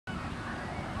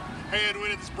Hey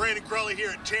Edwin, it's Brandon Crawley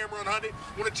here at Tameron Hyundai.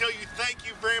 I want to tell you thank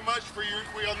you very much for your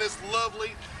inquiry on this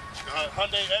lovely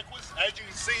Hyundai Equus. As you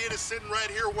can see, it is sitting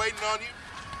right here waiting on you.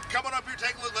 Come on up here,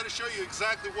 take a look, let us show you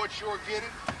exactly what you're getting.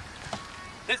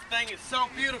 This thing is so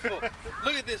beautiful.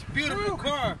 Look at this beautiful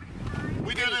car.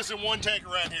 We do this in one take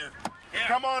around here. Yeah.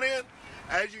 Come on in.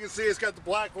 As you can see, it's got the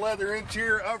black leather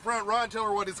interior up front. Ron, tell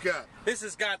her what it's got. This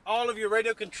has got all of your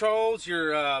radio controls,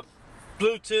 your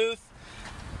Bluetooth.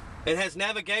 It has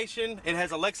navigation, it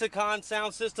has a lexicon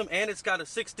sound system, and it's got a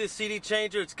 6-disc CD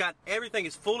changer. It's got everything.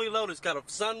 It's fully loaded. It's got a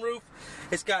sunroof.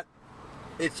 It's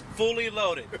fully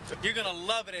loaded. You're gonna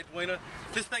love it, Edwina.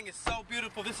 This thing is so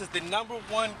beautiful. This is the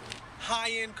 #1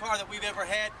 high-end car that we've ever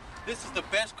had. This is the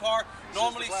best car.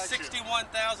 Normally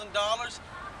 $61,000.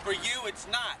 For you, it's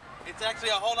not. It's actually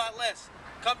a whole lot less.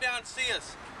 Come down and see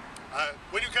us.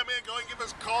 When you come in, go ahead and give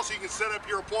us a call so you can set up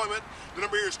your appointment. The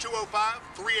number here is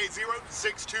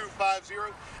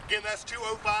 205-380-6250. Again, that's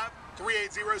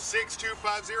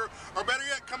 205-380-6250. Or better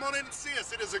yet, come on in and see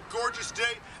us. It is a gorgeous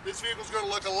day. This vehicle's going to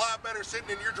look a lot better sitting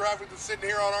in your driveway than sitting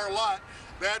here on our lot.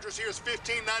 The address here is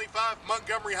 1595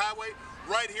 Montgomery Highway,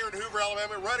 right here in Hoover,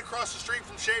 Alabama, right across the street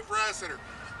from Schaefer Eye Center.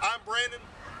 I'm Brandon.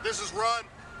 This is Ron.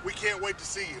 We can't wait to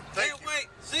see you. Thank you. Can't wait.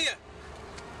 See ya.